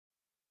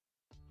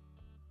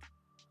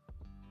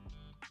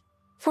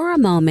For a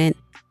moment,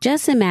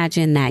 just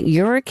imagine that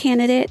you're a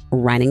candidate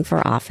running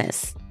for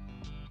office.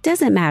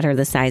 Doesn't matter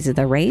the size of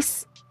the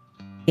race.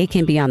 It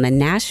can be on the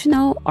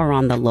national or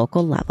on the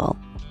local level.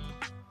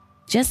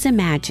 Just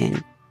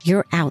imagine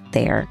you're out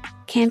there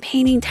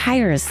campaigning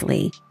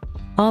tirelessly,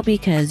 all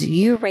because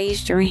you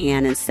raised your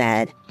hand and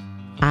said,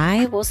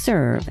 I will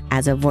serve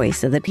as a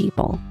voice of the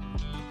people.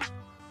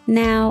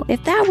 Now,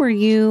 if that were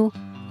you,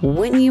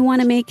 wouldn't you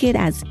want to make it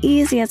as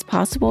easy as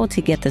possible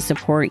to get the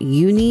support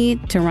you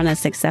need to run a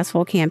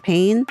successful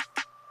campaign?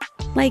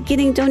 Like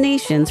getting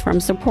donations from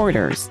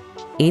supporters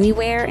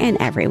anywhere and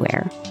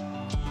everywhere.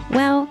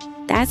 Well,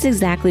 that's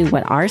exactly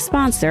what our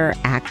sponsor,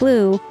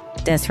 ActBlue,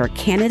 does for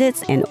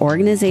candidates and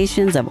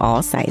organizations of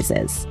all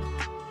sizes.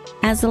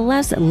 As the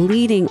left's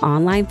leading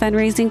online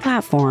fundraising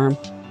platform,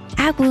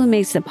 ActBlue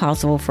makes it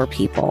possible for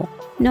people,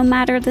 no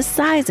matter the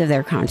size of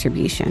their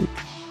contribution,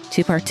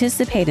 to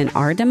participate in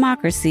our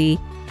democracy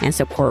and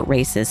support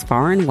races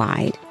far and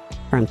wide,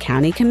 from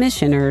county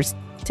commissioners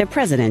to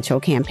presidential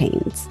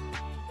campaigns.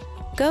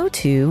 Go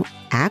to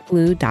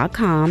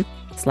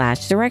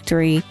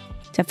actblue.com/directory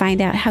to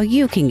find out how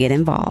you can get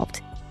involved.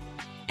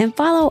 And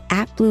follow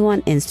ActBlue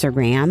on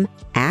Instagram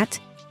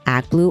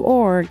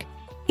 @ActBlueOrg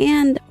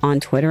and on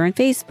Twitter and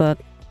Facebook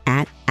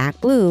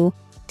 @ActBlue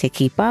to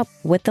keep up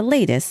with the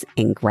latest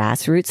in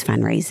grassroots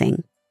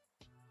fundraising.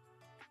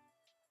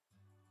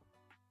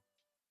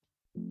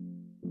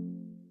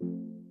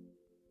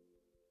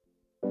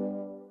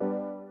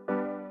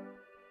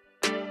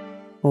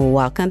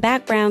 Welcome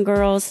back, Brown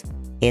Girls.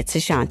 It's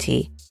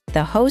Ashanti,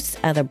 the host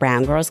of the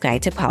Brown Girls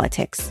Guide to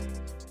Politics.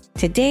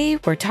 Today,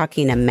 we're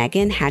talking to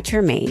Megan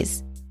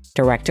Hatcher-Mays,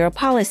 Director of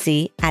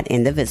Policy at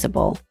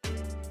Indivisible.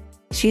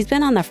 She's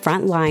been on the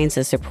front lines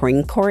of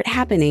Supreme Court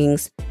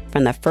happenings,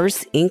 from the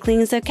first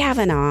inklings of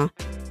Kavanaugh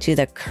to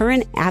the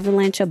current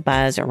avalanche of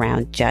buzz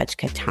around Judge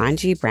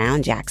Ketanji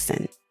Brown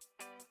Jackson.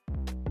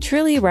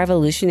 Truly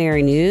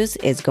revolutionary news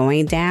is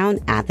going down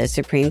at the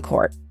Supreme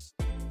Court.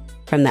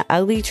 From the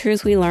ugly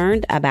truth we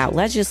learned about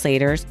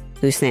legislators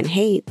who sent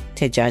hate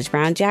to Judge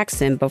Brown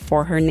Jackson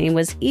before her name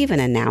was even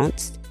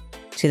announced,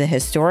 to the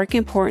historic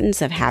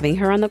importance of having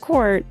her on the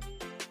court,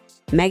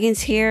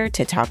 Megan's here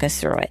to talk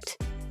us through it.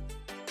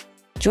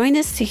 Join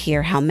us to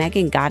hear how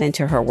Megan got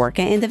into her work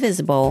at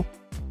Indivisible,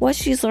 what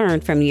she's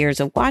learned from years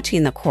of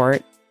watching the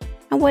court,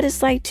 and what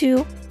it's like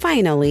to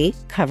finally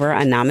cover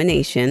a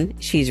nomination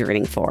she's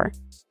rooting for.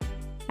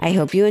 I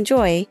hope you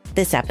enjoy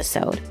this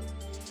episode.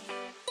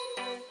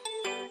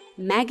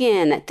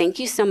 Megan, thank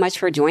you so much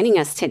for joining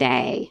us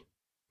today.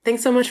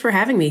 Thanks so much for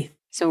having me.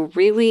 So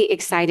really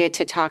excited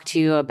to talk to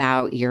you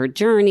about your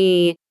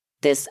journey,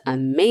 this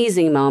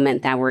amazing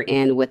moment that we're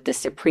in with the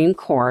Supreme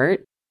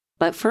Court.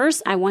 But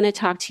first, I want to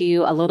talk to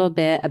you a little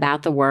bit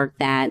about the work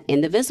that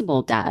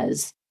Indivisible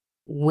does.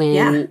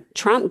 When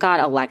Trump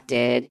got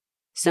elected,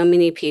 so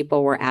many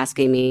people were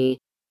asking me,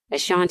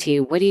 Ashanti,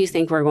 what do you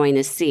think we're going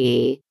to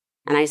see?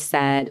 And I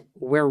said,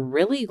 we're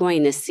really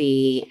going to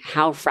see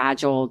how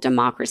fragile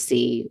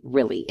democracy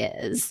really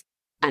is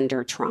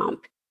under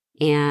Trump.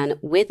 And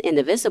with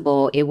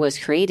Indivisible, it was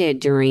created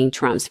during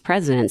Trump's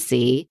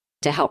presidency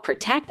to help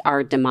protect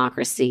our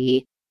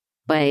democracy,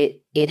 but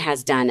it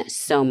has done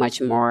so much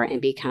more and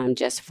become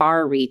just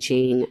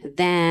far-reaching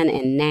then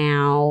and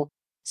now.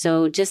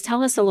 So just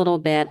tell us a little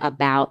bit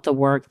about the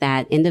work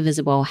that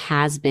Indivisible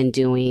has been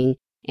doing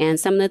and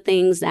some of the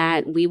things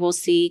that we will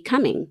see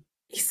coming.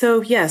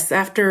 So yes,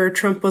 after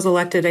Trump was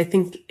elected, I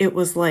think it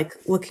was like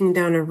looking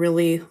down a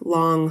really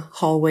long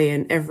hallway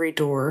and every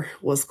door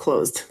was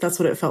closed. That's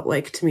what it felt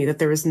like to me, that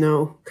there was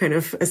no kind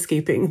of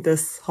escaping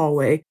this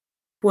hallway.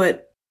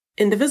 What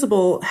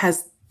Indivisible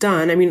has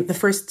done, I mean, the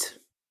first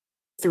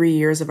 3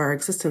 years of our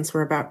existence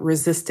were about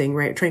resisting,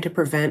 right? Trying to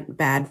prevent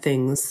bad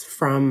things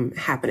from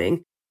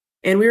happening.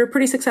 And we were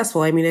pretty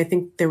successful. I mean, I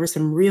think there were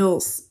some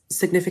real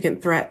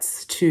significant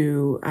threats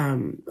to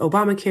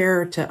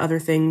Obamacare, to other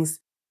things.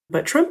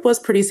 But Trump was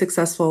pretty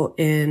successful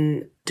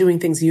in doing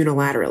things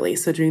unilaterally.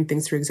 So doing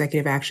things through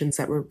executive actions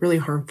that were really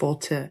harmful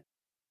to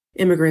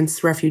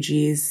immigrants,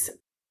 refugees,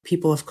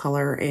 people of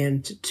color,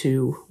 and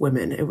to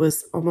women. It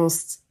was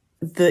almost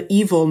the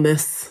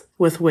evilness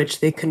with which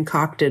they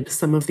concocted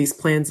some of these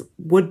plans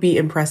would be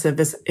impressive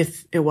as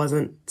if it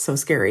wasn't so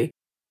scary.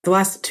 The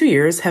last 2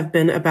 years have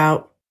been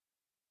about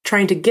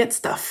trying to get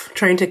stuff,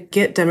 trying to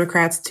get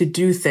Democrats to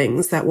do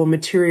things that will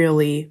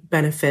materially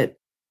benefit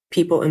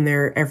people in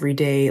their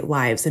everyday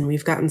lives. And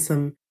we've gotten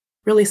some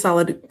really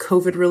solid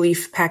COVID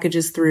relief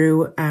packages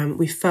through.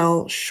 We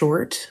fell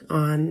short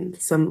on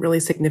some really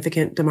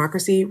significant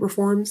democracy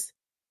reforms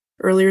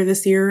earlier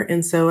this year.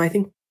 And so I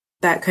think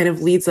that kind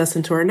of leads us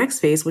into our next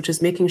phase, which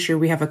is making sure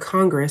we have a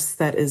Congress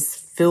that is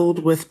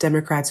filled with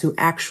Democrats who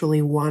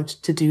actually want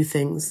to do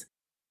things.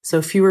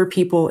 So fewer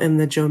people in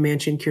the Joe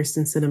Manchin,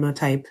 Kyrsten Sinema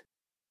type,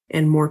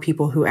 and more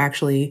people who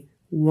actually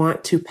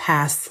want to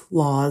pass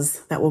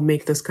laws that will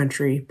make this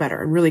country better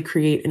and really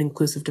create an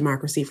inclusive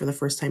democracy for the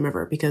first time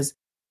ever. Because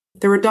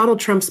there were Donald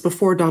Trumps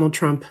before Donald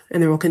Trump,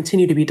 and there will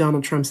continue to be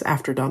Donald Trumps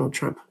after Donald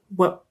Trump.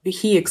 What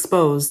he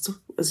exposed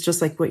was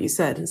just like what you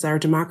said, is our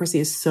democracy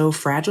is so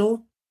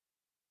fragile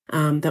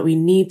that we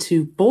need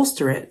to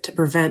bolster it to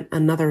prevent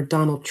another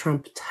Donald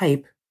Trump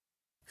type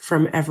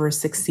from ever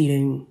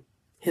succeeding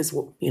his,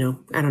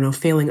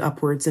 failing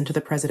upwards into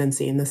the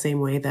presidency in the same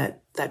way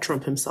that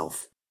Trump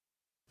himself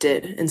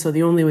did. And so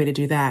the only way to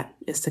do that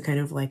is to kind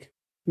of like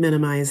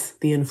minimize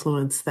the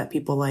influence that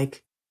people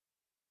like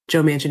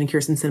Joe Manchin and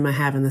Kyrsten Sinema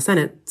have in the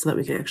Senate so that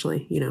we can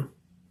actually,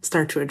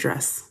 start to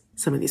address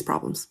some of these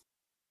problems.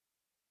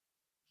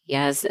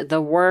 Yes,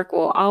 the work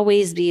will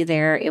always be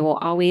there. It will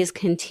always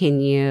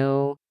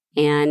continue.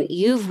 And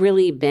you've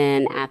really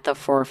been at the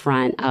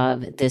forefront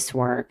of this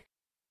work.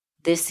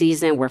 This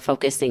season, we're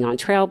focusing on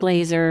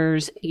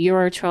trailblazers.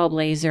 You're a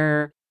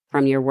trailblazer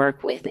from your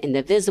work with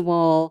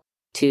Indivisible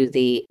to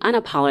the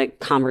unapologetic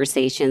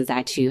conversations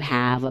that you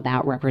have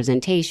about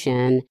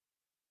representation,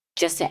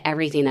 just to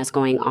everything that's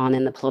going on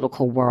in the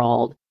political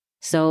world.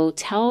 So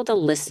tell the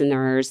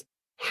listeners,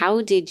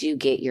 how did you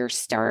get your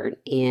start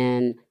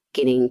in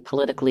getting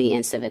politically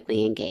and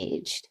civically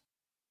engaged?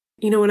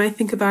 When I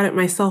think about it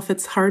myself,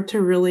 it's hard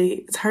to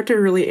really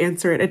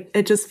answer it.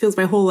 It just feels,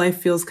 my whole life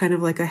feels kind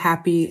of like a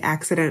happy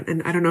accident.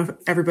 And I don't know if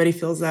everybody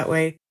feels that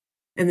way.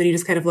 And then you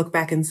just kind of look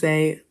back and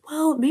say,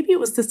 well, maybe it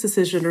was this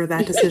decision or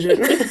that decision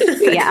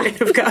that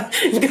kind of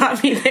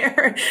got me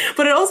there.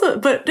 But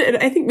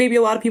I think maybe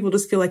a lot of people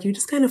just feel like you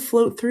just kind of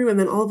float through and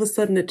then all of a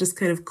sudden it just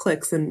kind of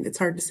clicks and it's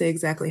hard to say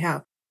exactly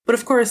how. But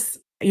of course,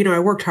 I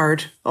worked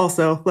hard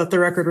also, let the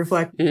record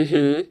reflect.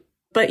 Mm-hmm.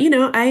 But,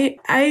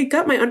 I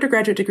got my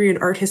undergraduate degree in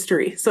art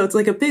history. So it's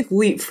like a big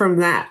leap from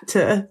that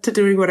to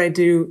doing what I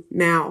do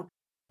now.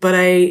 But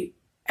I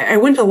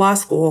went to law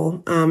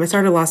school. I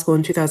started law school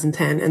in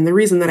 2010. And the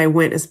reason that I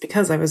went is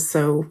because I was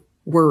so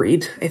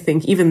worried, I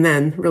think, even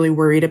then, really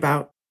worried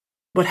about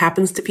what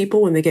happens to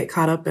people when they get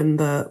caught up in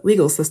the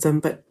legal system,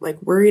 but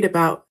like worried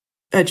about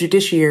a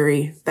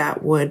judiciary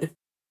that would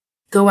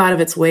go out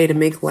of its way to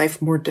make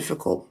life more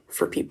difficult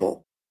for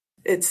people.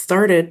 It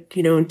started,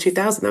 in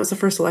 2000. That was the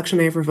first election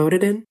I ever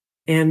voted in.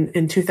 And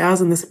in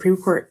 2000, the Supreme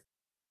Court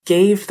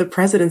gave the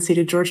presidency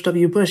to George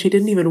W. Bush. He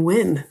didn't even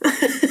win.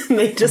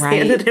 They just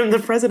handed him the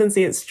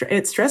presidency.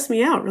 It stressed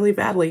me out really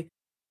badly.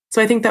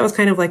 So I think that was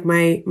kind of like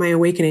my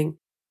awakening.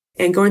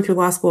 And going through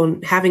law school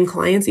and having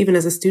clients, even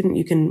as a student,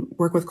 you can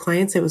work with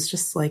clients. It was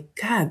just like,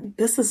 God,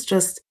 this is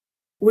just,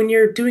 when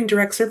you're doing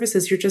direct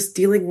services, you're just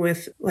dealing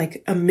with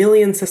like a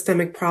million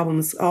systemic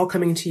problems all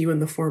coming to you in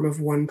the form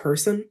of one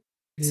person.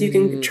 So you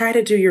can try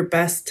to do your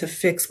best to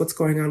fix what's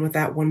going on with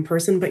that one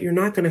person, but you're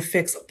not going to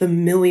fix the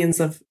millions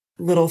of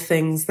little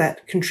things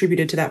that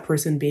contributed to that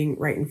person being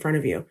right in front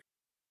of you.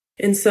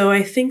 And so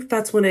I think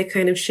that's when I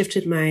kind of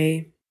shifted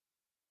my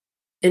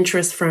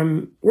interest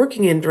from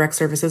working in direct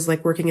services,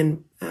 like working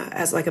in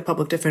as like a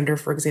public defender,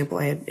 for example.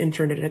 I had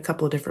interned at a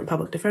couple of different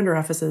public defender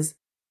offices,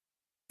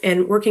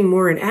 and working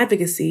more in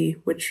advocacy,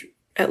 which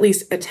at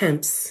least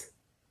attempts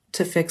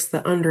to fix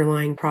the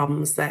underlying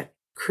problems that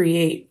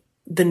create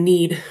the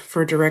need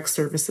for direct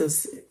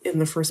services in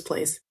the first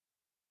place.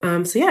 I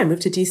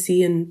moved to DC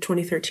in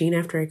 2013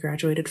 after I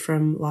graduated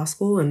from law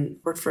school and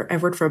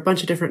I've worked for a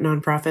bunch of different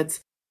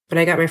nonprofits, but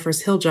I got my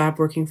first Hill job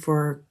working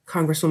for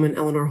Congresswoman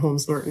Eleanor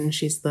Holmes Norton.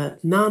 She's the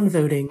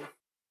non-voting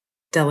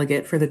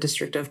delegate for the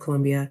District of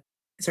Columbia.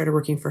 I started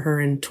working for her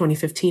in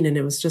 2015 and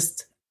it was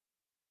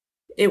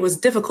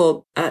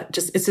difficult.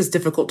 It's just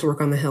difficult to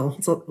work on the Hill.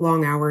 It's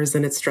long hours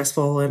and it's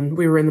stressful. And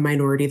we were in the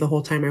minority the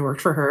whole time I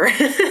worked for her.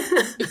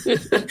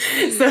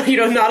 So,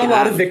 not a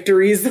lot of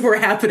victories were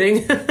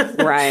happening.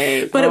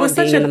 Right. But it was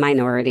being in the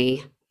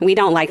minority. We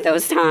don't like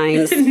those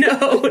times.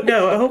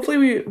 No. Hopefully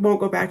we won't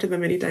go back to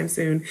them anytime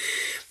soon.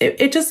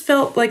 It just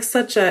felt like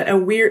such a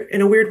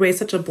weird way,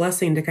 such a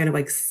blessing to kind of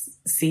like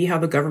see how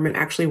the government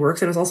actually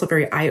works. And it was also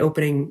very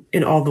eye-opening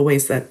in all the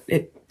ways that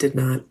it did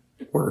not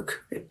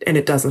work and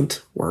it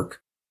doesn't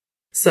work.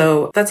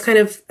 So that's kind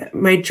of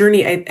my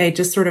journey. I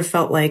just sort of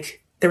felt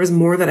like there was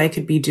more that I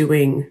could be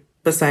doing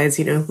besides,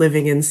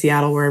 living in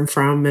Seattle where I'm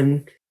from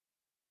and,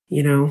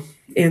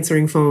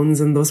 answering phones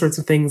and those sorts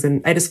of things.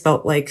 And I just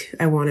felt like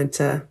I wanted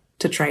to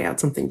try out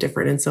something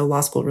different. And so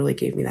law school really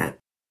gave me that,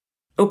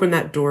 opened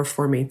that door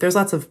for me. There's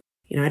lots of,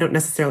 I don't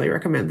necessarily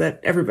recommend that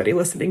everybody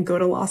listening go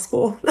to law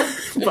school,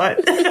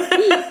 but,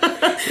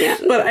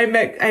 but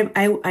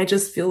I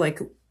just feel like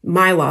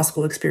my law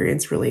school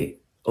experience really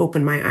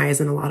opened my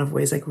eyes in a lot of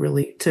ways, like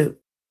really to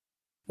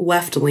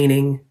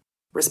left-leaning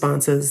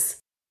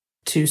responses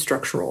to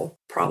structural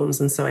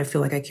problems. And so I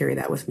feel like I carry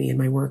that with me in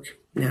my work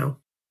now.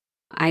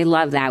 I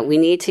love that. We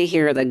need to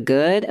hear the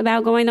good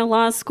about going to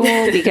law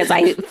school because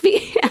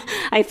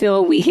I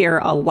feel we hear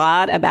a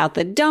lot about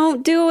the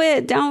don't do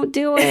it.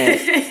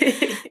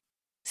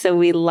 So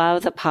we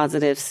love the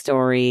positive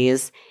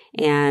stories.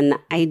 And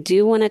I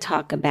do want to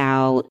talk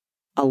about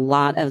a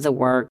lot of the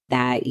work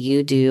that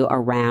you do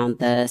around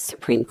the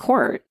Supreme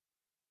Court.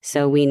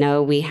 So we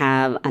know we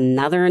have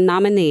another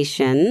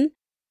nomination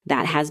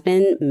that has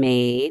been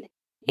made,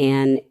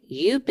 and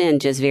you've been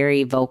just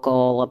very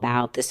vocal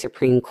about the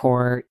Supreme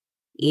Court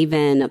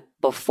even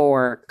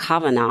before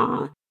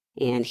Kavanaugh,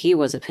 and he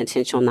was a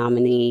potential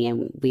nominee,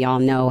 and we all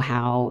know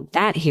how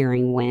that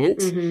hearing went.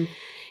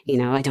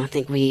 Mm-hmm. I don't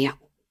think we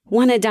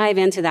want to dive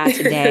into that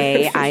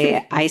today.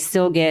 I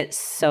still get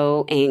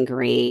so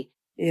angry.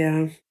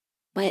 Yeah.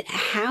 But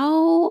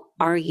how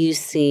are you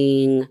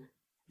seeing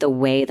the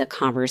way the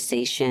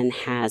conversation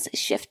has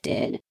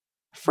shifted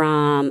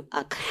from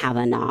a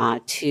Kavanaugh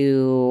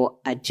to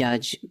a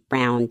Judge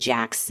Brown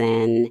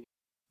Jackson?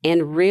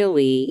 And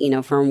really,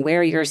 from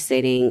where you're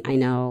sitting, I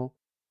know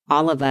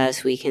all of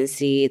us, we can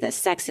see the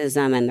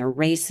sexism and the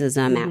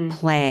racism at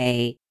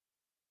play.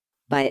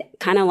 But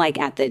kind of like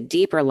at the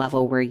deeper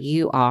level where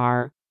you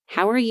are,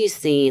 how are you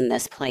seeing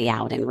this play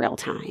out in real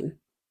time?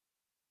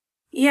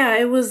 Yeah,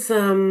 it was,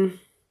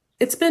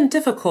 it's been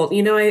difficult.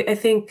 I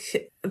think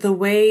the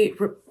way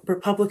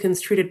Republicans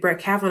treated Brett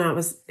Kavanaugh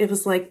it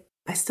was like,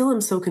 I still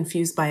am so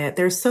confused by it.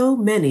 There's so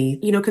many,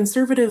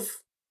 conservative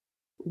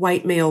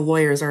white male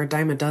lawyers are a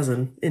dime a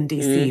dozen in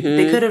DC.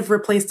 They could have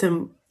replaced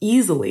him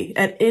easily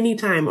at any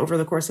time over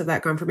the course of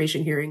that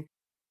confirmation hearing.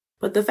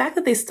 But the fact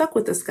that they stuck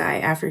with this guy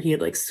after he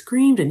had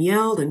screamed and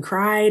yelled and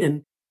cried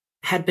and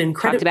had been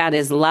talked about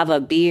his love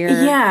of beer.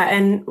 Yeah.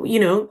 And,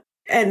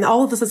 and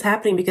all of this is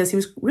happening because he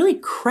was really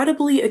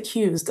credibly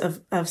accused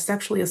of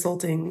sexually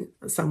assaulting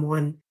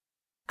someone.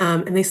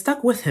 And they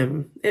stuck with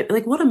him.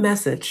 What a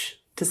message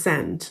to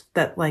send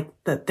that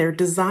their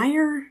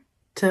desire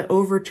to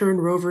overturn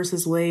Roe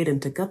versus Wade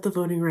and to gut the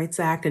Voting Rights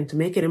Act and to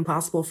make it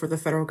impossible for the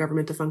federal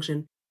government to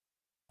function.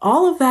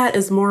 All of that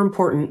is more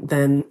important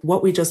than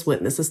what we just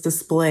witnessed, this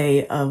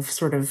display of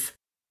sort of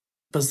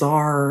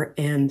bizarre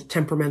and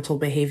temperamental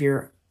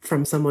behavior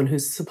from someone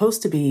who's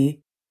supposed to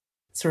be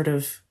sort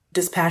of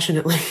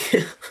dispassionately,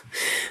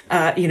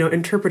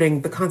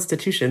 interpreting the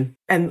Constitution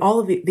and all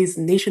of these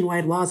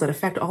nationwide laws that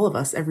affect all of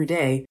us every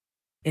day.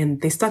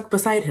 And they stuck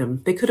beside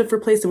him. They could have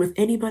replaced him with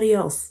anybody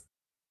else.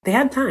 They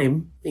had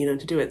time, to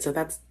do it. So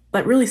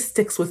that really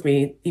sticks with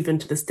me even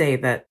to this day,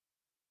 that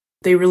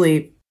they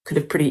really could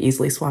have pretty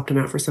easily swapped him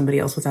out for somebody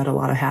else without a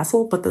lot of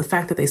hassle. But the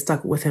fact that they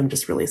stuck with him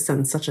just really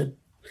sends such a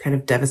kind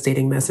of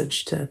devastating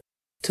message to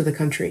the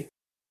country.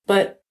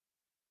 But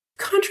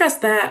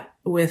contrast that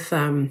with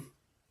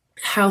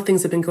how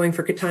things have been going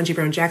for Ketanji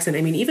Brown Jackson.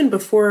 I mean, even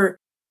before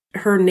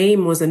her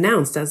name was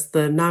announced as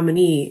the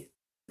nominee,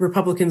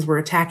 Republicans were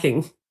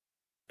attacking,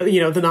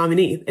 the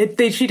nominee.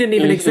 She didn't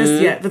even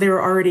exist yet, but they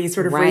were already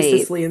sort of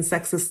racistly and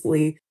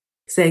sexistly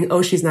saying,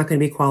 oh, she's not going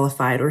to be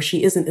qualified, or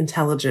she isn't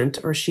intelligent,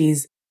 or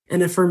she's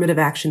an affirmative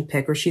action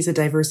pick, or she's a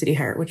diversity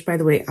hire, which, by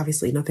the way,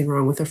 obviously nothing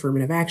wrong with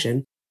affirmative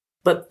action.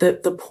 But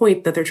the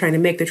point that they're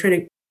trying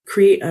to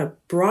create a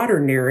broader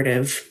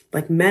narrative,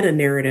 meta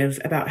narrative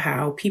about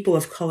how people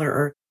of color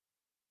are,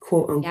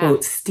 quote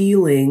unquote,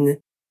 stealing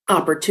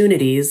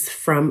opportunities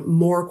from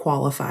more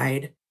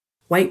qualified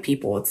white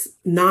people. It's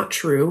not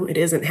true. It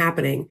isn't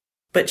happening.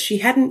 But she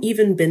hadn't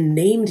even been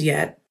named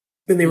yet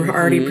when they were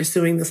already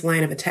pursuing this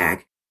line of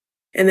attack.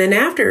 And then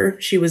after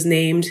she was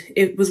named,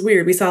 it was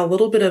weird. We saw a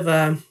little bit of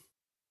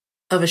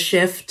a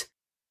shift.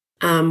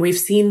 We've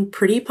seen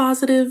pretty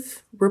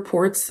positive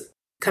reports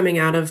coming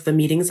out of the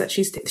meetings that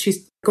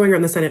she's going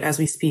around the Senate as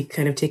we speak,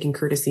 kind of taking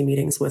courtesy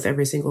meetings with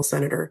every single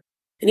senator.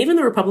 And even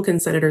the Republican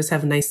senators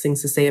have nice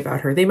things to say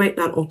about her. They might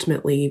not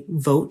ultimately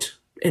vote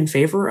in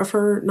favor of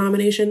her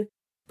nomination,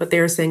 but they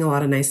are saying a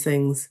lot of nice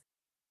things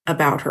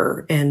about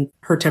her and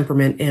her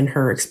temperament and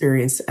her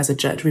experience as a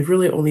judge. We've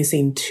really only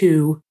seen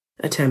 2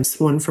 attempts,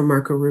 one from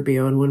Marco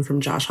Rubio and one from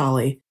Josh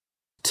Hawley,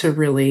 to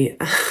really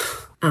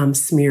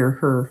smear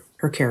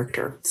her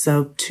character.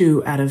 So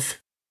 2 out of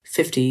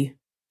 50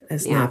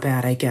 is not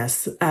bad, I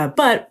guess.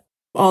 But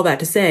all that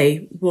to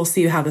say, we'll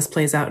see how this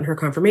plays out in her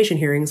confirmation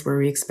hearings, where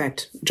we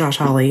expect Josh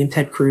Hawley and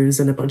Ted Cruz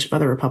and a bunch of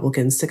other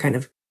Republicans to kind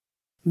of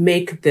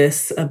make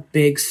this a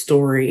big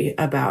story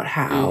about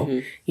how,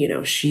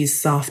 she's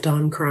soft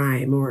on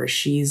crime, or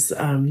she's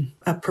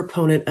a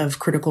proponent of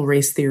critical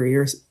race theory,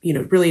 or,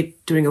 really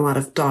doing a lot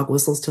of dog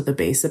whistles to the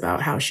base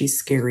about how she's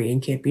scary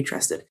and can't be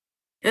trusted.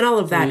 And all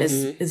of that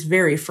is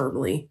very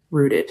firmly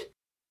rooted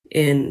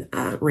in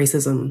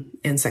racism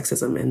and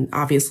sexism, and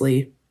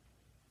obviously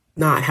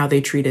not how they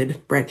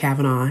treated Brett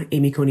Kavanaugh,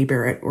 Amy Coney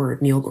Barrett, or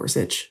Neil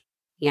Gorsuch.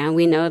 Yeah,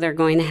 we know they're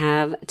going to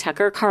have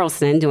Tucker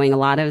Carlson doing a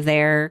lot of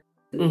their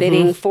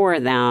bidding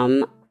for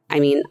them. I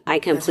mean, I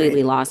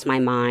completely lost my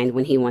mind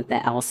when he went the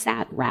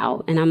LSAT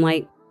route. And I'm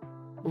like,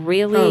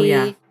 really? Oh,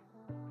 yeah.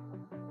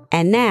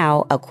 And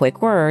now a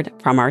quick word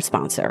from our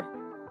sponsor.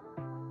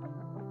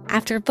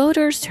 After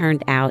voters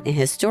turned out in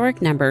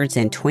historic numbers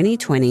in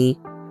 2020,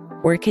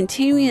 we're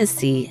continuing to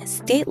see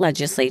state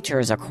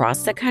legislatures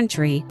across the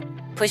country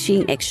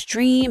pushing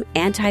extreme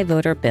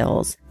anti-voter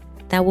bills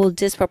that will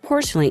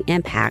disproportionately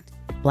impact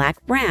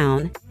Black,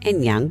 brown,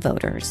 and young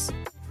voters.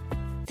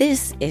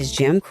 This is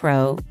Jim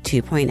Crow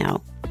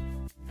 2.0.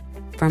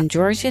 From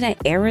Georgia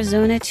to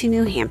Arizona to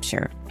New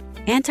Hampshire,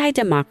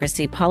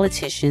 anti-democracy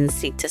politicians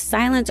seek to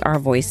silence our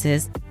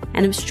voices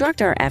and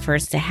obstruct our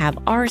efforts to have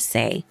our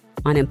say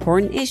on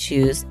important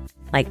issues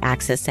like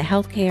access to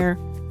health care,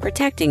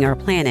 protecting our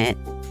planet,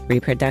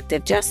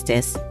 reproductive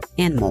justice,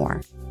 and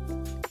more.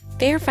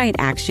 Fair Fight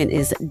Action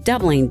is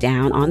doubling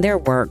down on their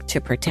work to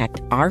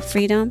protect our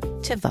freedom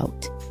to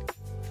vote.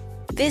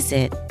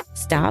 Visit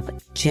Stop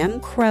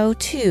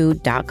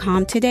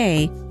JimCrow2.com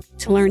today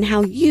to learn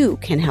how you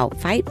can help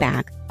fight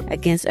back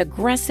against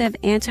aggressive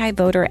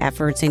anti-voter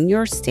efforts in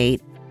your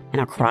state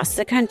and across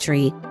the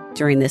country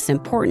during this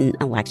important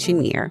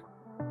election year.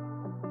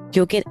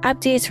 You'll get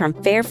updates from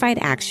Fair Fight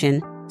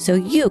Action so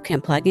you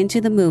can plug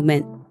into the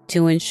movement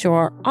to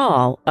ensure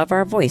all of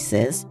our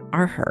voices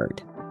are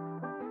heard.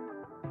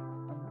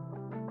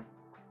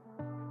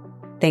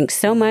 Thanks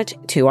so much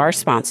to our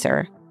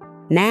sponsor.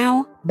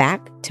 Now,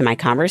 back to my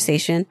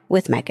conversation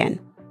with Megan.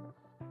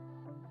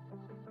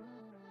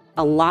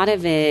 A lot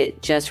of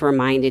it just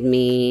reminded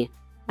me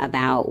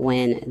about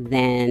when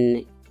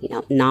then,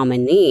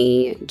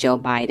 nominee Joe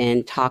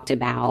Biden talked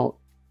about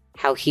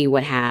how he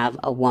would have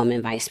a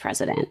woman vice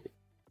president.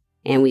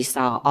 And we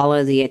saw all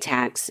of the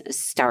attacks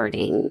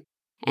starting.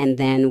 And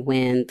then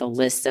when the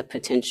list of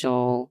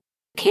potential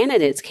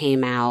candidates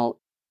came out,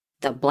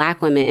 the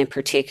Black women in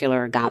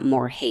particular got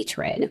more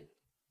hatred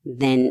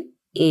than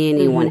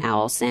anyone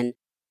else. And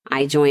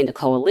I joined a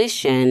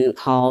coalition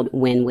called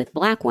Win with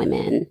Black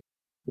Women,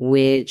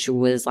 which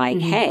was like,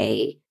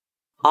 hey,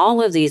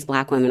 all of these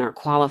Black women are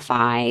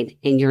qualified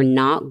and you're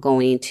not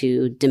going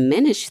to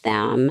diminish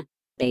them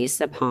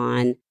based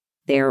upon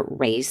their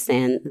race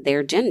and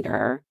their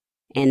gender.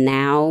 And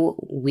now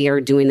we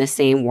are doing the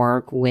same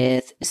work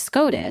with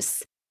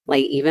SCOTUS.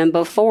 Like even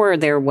before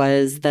there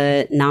was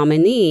the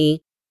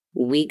nominee,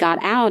 we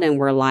got out and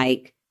we're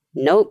like,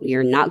 nope,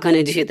 you're not going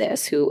to do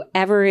this.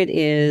 Whoever it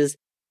is,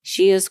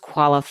 she is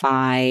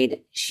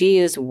qualified. She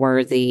is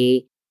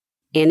worthy.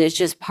 And it's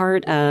just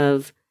part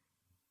of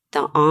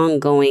the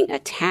ongoing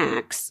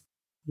attacks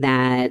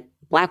that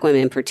Black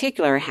women in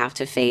particular have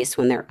to face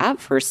when they're up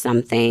for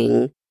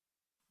something.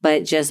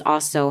 But just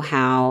also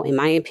how, in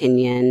my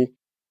opinion,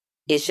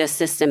 it's just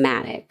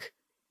systematic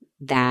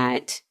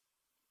that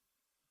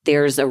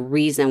there's a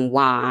reason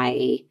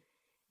why,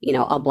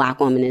 a Black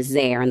woman is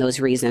there, and those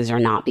reasons are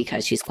not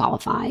because she's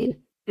qualified.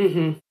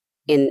 And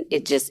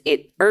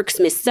it irks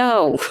me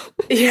so.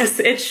 Yes,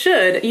 it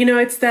should.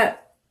 It's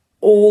that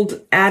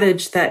old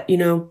adage that,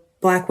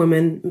 Black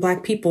women,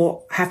 Black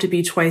people have to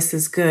be twice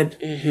as good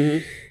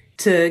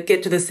to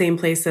get to the same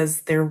place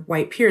as their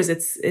white peers.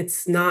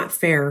 It's not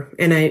fair.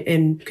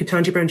 And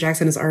Ketanji Brown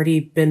Jackson has already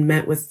been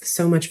met with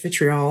so much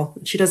vitriol.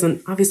 She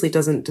obviously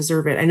doesn't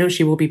deserve it. I know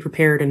she will be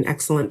prepared and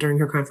excellent during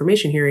her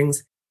confirmation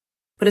hearings,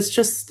 but it's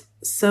just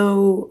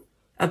so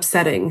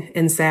upsetting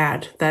and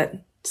sad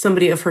that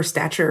somebody of her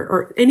stature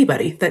or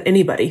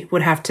anybody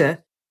would have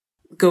to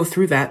go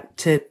through that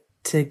to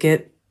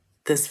get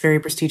this very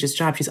prestigious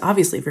job. She's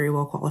obviously very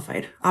well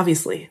qualified.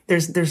 Obviously,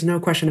 there's no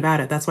question about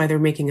it. That's why they're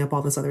making up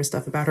all this other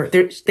stuff about her.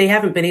 They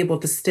haven't been able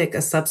to stick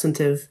a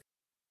substantive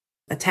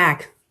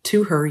attack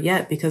to her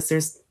yet because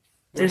there's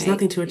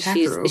nothing to attack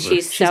her over.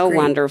 She's so great.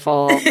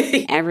 Wonderful.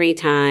 Every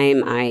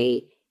time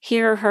I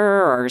hear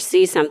her or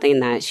see something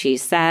that she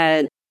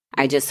said,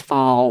 I just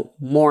fall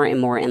more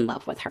and more in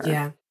love with her.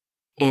 Yeah.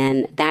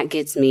 And that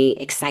gets me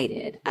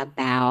excited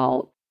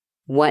about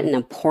what an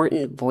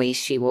important voice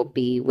she will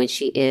be when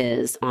she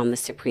is on the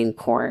Supreme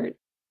Court.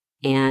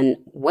 And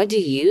what do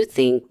you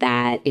think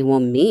that it will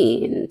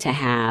mean to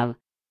have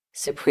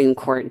Supreme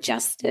Court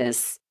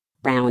Justice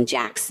Brown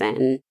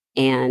Jackson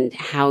and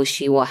how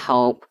she will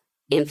help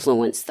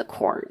influence the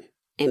court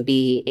and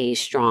be a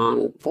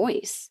strong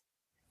voice?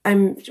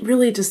 I'm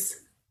really just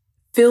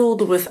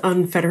filled with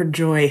unfettered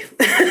joy,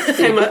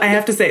 I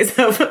have to say.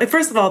 So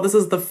first of all, this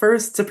is the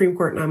first Supreme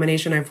Court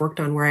nomination I've worked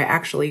on where I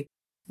actually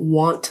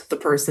want the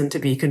person to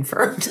be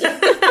confirmed.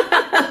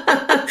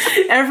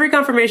 Every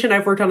confirmation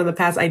I've worked on in the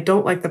past, I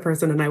don't like the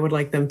person and I would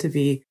like them to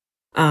be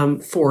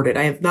forwarded.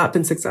 I have not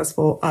been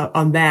successful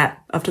on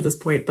that up to this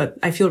point, but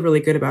I feel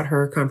really good about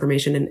her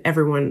confirmation. And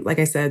everyone, like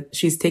I said,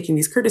 she's taking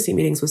these courtesy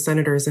meetings with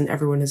senators and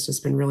everyone has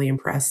just been really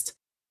impressed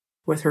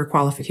with her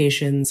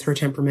qualifications, her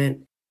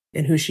temperament,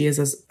 and who she is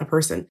as a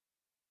person.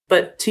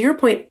 But to your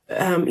point,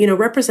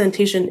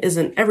 representation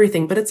isn't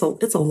everything, but it's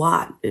a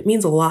lot. It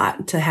means a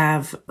lot to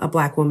have a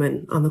Black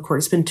woman on the court.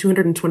 It's been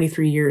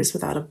 223 years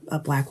without a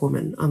Black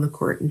woman on the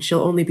court, and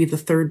she'll only be the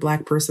third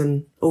Black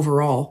person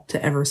overall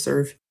to ever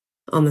serve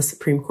on the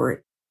Supreme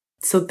Court.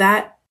 So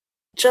that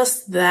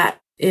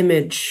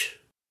image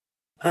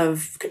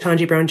of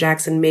Ketanji Brown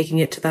Jackson making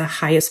it to the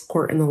highest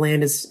court in the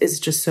land is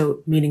just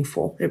so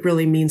meaningful. It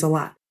really means a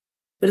lot.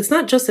 But it's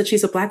not just that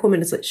she's a Black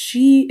woman, it's that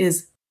she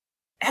is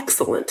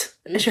excellent.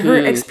 Her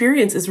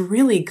experience is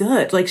really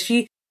good. Like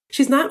she's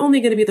not only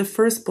going to be the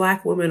first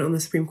Black woman on the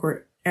Supreme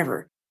Court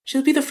ever,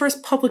 she'll be the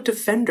first public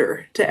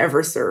defender to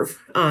ever serve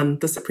on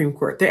the Supreme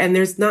Court. And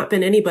there's not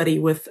been anybody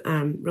with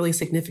really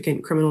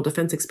significant criminal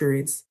defense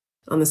experience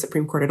on the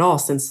Supreme Court at all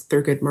since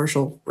Thurgood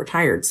Marshall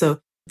retired. So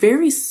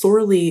very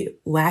sorely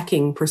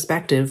lacking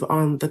perspective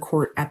on the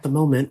court at the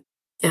moment.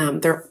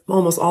 They're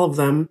almost all of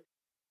them,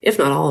 if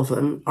not all of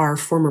them, are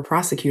former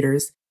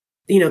prosecutors.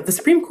 The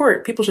Supreme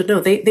Court, people should know,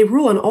 they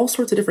rule on all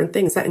sorts of different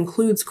things. That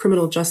includes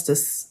criminal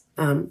justice,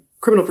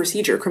 criminal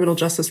procedure, criminal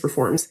justice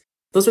reforms.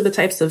 Those are the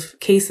types of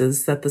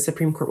cases that the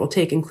Supreme Court will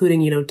take,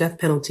 including, death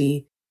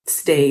penalty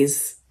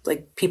stays,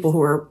 like people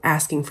who are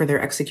asking for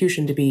their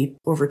execution to be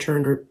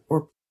overturned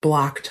or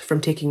blocked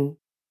from taking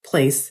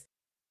place.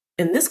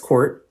 In this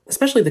court,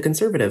 especially the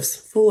conservatives,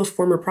 full of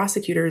former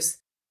prosecutors,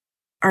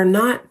 are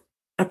not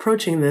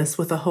approaching this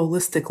with a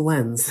holistic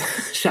lens,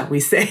 shall we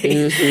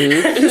say.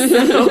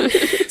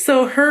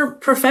 So her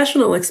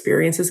professional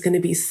experience is going to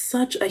be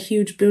such a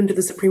huge boon to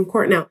the Supreme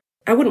Court. Now,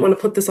 I wouldn't want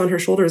to put this on her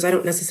shoulders. I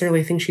don't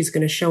necessarily think she's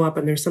going to show up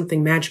and there's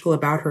something magical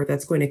about her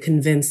that's going to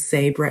convince,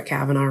 say, Brett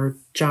Kavanaugh or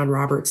John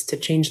Roberts to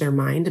change their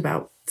mind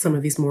about some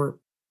of these more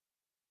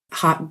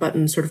hot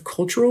button sort of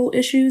cultural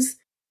issues.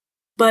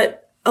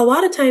 But a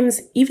lot of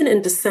times, even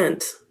in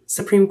dissent,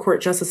 Supreme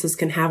Court justices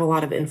can have a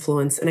lot of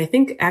influence. And I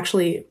think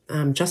actually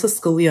Justice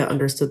Scalia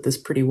understood this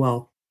pretty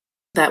well,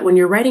 that when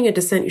you're writing a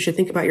dissent, you should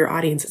think about your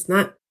audience. It's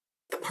not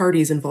the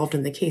parties involved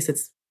in the case.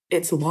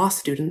 It's law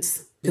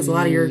students, because a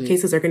lot of your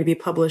cases are going to be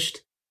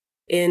published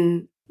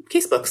in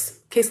case books,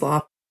 case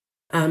law.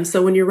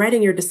 So when you're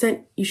writing your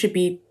dissent, you should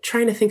be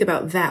trying to think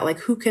about that. Like,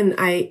 who can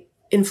I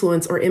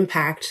influence or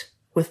impact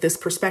with this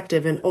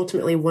perspective? And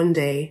ultimately one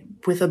day,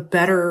 with a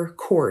better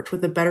court,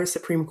 with a better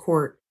Supreme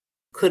Court,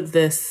 could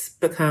this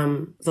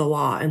become the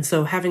law? And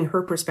so having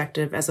her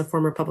perspective as a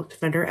former public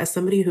defender, as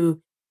somebody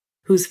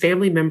whose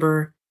family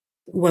member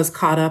was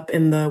caught up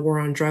in the war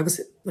on drugs,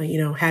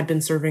 had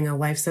been serving a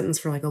life sentence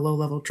for like a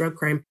low-level drug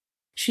crime,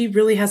 she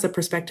really has a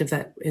perspective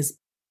that is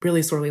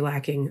really sorely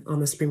lacking on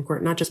the Supreme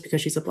Court, not just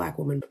because she's a Black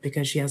woman, but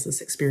because she has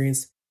this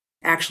experience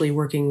actually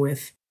working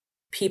with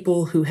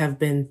people who have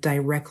been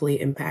directly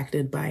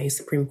impacted by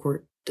Supreme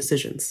Court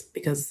decisions.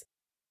 Because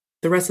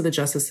the rest of the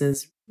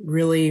justices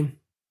really,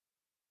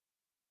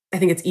 I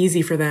think it's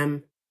easy for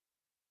them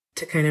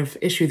to kind of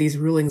issue these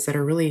rulings that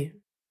really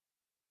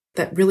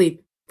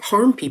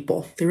harm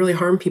people. They really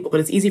harm people, but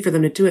it's easy for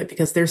them to do it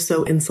because they're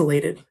so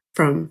insulated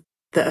from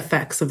the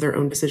effects of their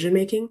own decision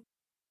making.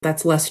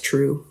 That's less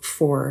true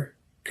for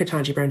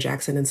Ketanji Brown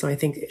Jackson. And so I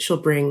think she'll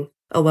bring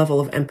a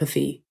level of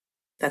empathy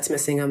that's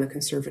missing on the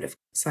conservative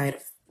side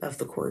of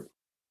the court.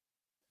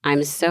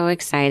 I'm so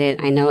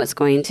excited. I know it's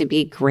going to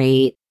be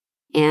great.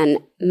 And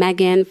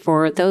Megan,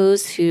 for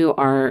those who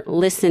are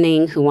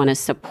listening, who want to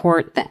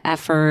support the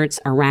efforts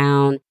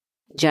around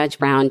Judge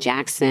Brown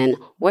Jackson,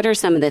 what are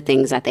some of the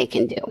things that they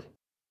can do?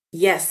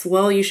 Yes.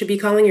 Well, you should be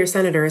calling your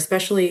senator,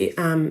 especially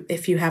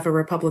if you have a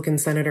Republican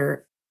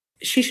senator.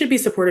 She should be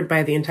supported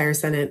by the entire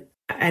Senate.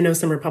 I know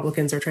some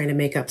Republicans are trying to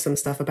make up some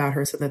stuff about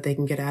her so that they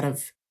can get out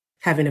of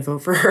having to vote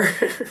for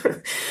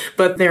her.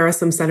 But there are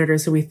some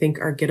senators who we think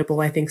are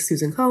gettable. I think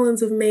Susan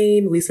Collins of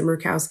Maine, Lisa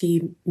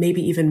Murkowski,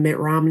 maybe even Mitt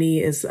Romney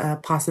is a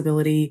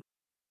possibility.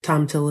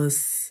 Tom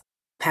Tillis,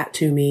 Pat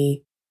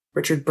Toomey,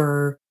 Richard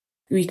Burr.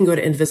 You can go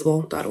to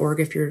invisible.org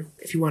if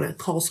you want a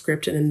call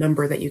script and a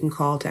number that you can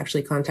call to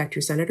actually contact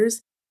your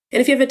senators.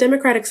 And if you have a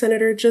Democratic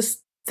senator,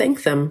 just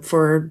thank them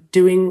for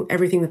doing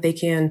everything that they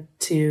can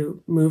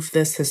to move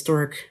this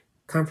historic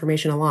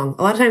confirmation along.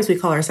 A lot of times we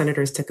call our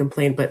senators to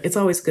complain, but it's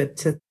always good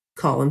to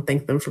call and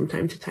thank them from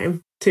time to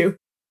time too.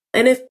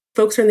 And if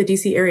folks are in the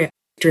DC area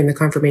during the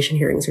confirmation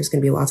hearings, there's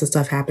going to be lots of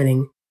stuff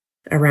happening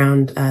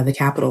around the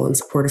Capitol in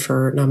support of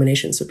her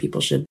nomination. So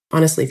people should,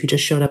 honestly, if you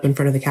just showed up in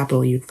front of the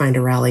Capitol, you'd find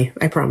a rally.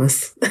 I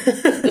promise.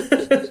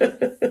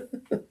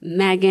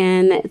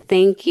 Megan,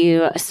 thank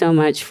you so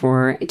much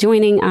for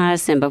joining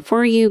us. And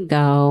before you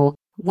go,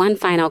 one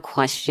final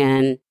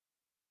question.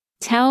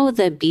 Tell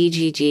the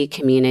BGG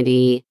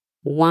community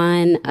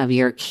one of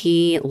your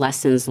key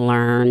lessons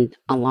learned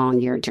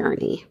along your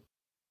journey.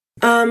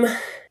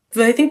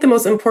 I think the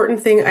most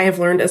important thing I have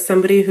learned as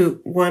somebody who,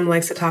 one,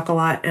 likes to talk a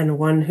lot and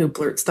one who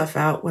blurts stuff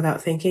out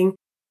without thinking,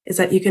 is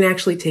that you can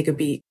actually take a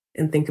beat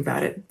and think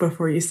about it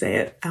before you say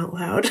it out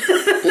loud.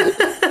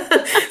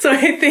 So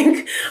I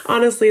think,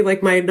 honestly,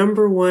 like my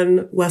number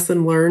one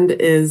lesson learned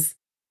is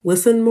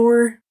listen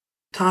more,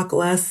 talk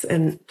less,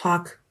 and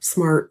talk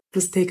smart.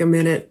 Just take a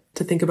minute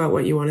to think about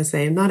what you want to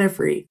say. Not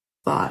every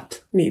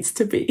thought needs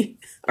to be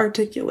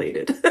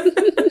articulated.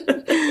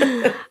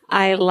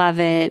 I love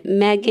it.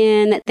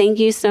 Megan, thank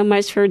you so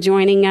much for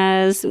joining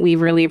us. We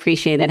really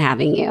appreciated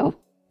having you.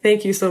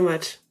 Thank you so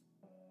much.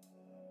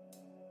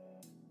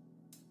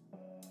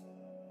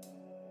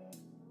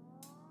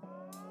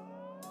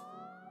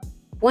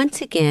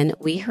 Once again,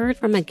 we heard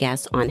from a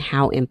guest on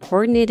how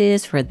important it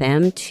is for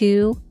them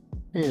to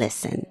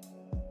listen.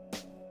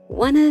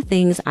 One of the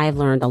things I've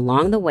learned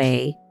along the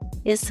way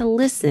is to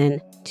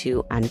listen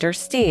to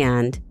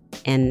understand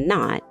and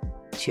not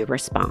to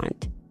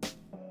respond.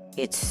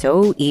 It's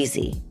so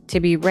easy to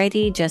be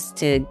ready just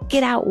to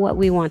get out what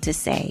we want to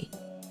say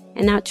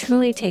and not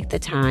truly take the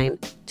time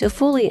to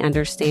fully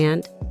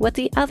understand what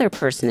the other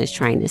person is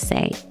trying to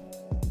say.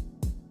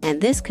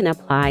 And this can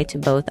apply to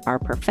both our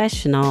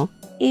professional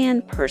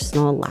and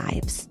personal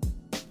lives.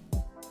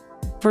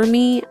 For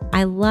me,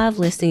 I love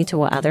listening to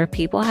what other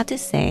people have to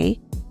say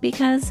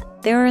because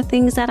there are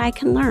things that I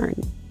can learn.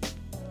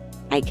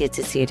 I get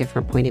to see a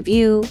different point of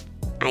view,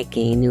 I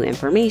gain new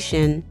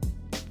information,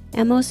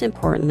 and most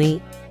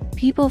importantly,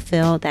 people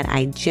feel that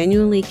I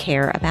genuinely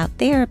care about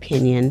their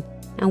opinion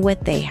and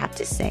what they have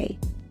to say.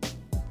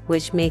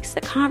 which makes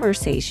the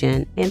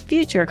conversation and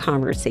future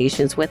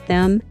conversations with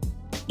them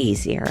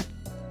easier.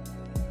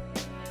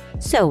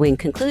 So in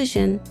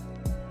conclusion,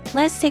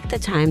 let's take the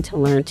time to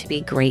learn to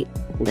be great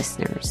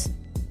listeners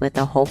with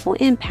the hopeful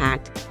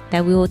impact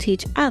that we will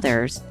teach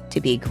others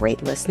to be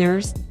great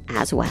listeners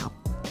as well.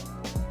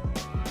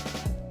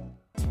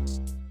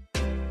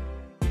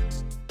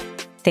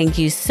 Thank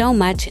you so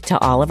much to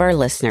all of our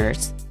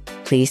listeners.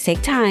 Please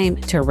take time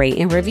to rate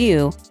and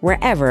review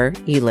wherever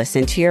you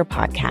listen to your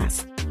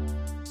podcast.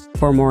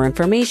 For more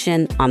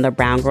information on the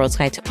Brown Girls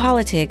Guide to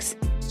Politics,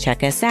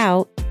 check us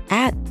out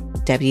at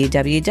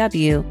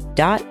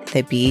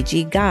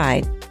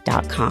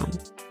www.thebgguide.com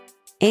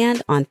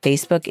and on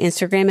Facebook,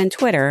 Instagram, and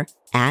Twitter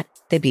at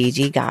The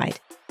BG Guide.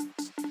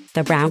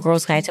 The Brown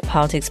Girls Guide to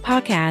Politics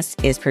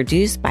podcast is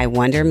produced by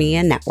Wonder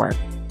Media Network,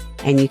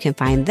 and you can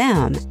find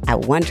them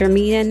at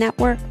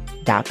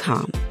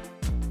wondermedianetwork.com.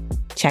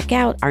 Check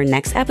out our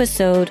next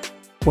episode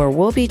where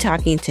we'll be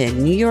talking to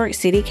New York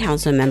City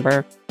Council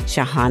member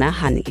Shahana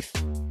Hanif,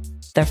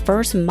 the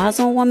first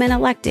Muslim woman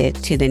elected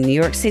to the New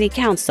York City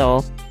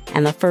Council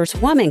and the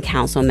first woman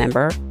council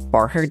member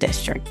for her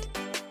district.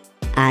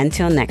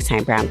 Until next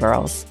time, Brown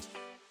Girls.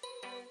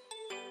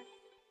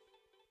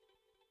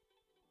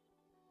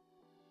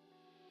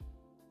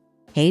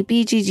 Hey,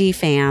 BGG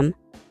fam.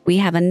 We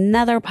have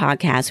another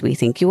podcast we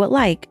think you would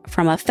like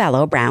from a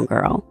fellow brown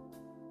girl.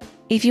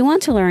 If you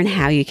want to learn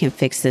how you can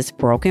fix this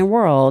broken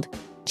world,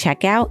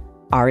 check out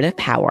Art of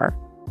Power,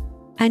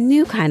 a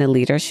new kind of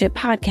leadership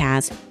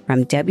podcast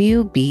from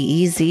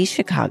WBEZ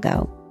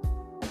Chicago.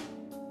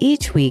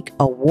 Each week,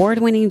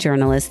 award-winning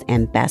journalist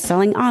and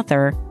best-selling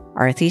author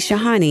Aarti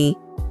Shahani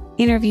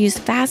interviews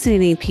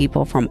fascinating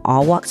people from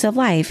all walks of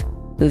life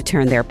who've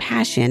turned their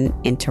passion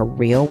into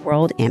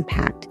real-world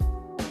impact.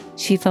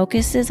 She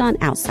focuses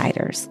on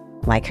outsiders,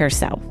 like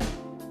herself,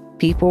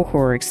 people who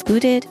were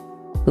excluded,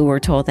 who were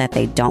told that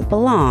they don't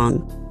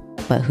belong,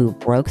 but who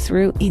broke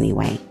through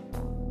anyway.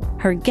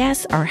 Her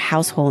guests are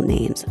household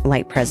names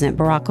like President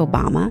Barack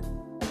Obama,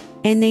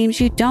 and names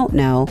you don't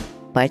know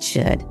but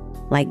should,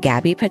 like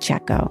Gabby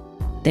Pacheco,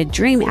 the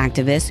dream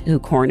activist who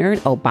cornered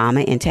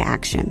Obama into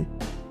action.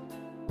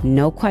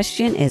 No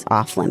question is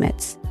off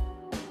limits.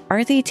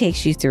 Aarti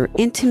takes you through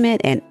intimate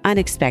and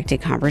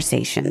unexpected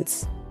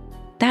conversations.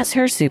 That's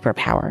her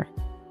superpower.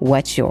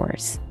 What's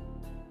yours?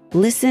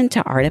 Listen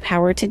to Art of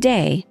Power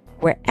today,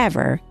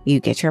 wherever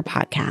you get your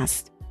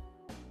podcast.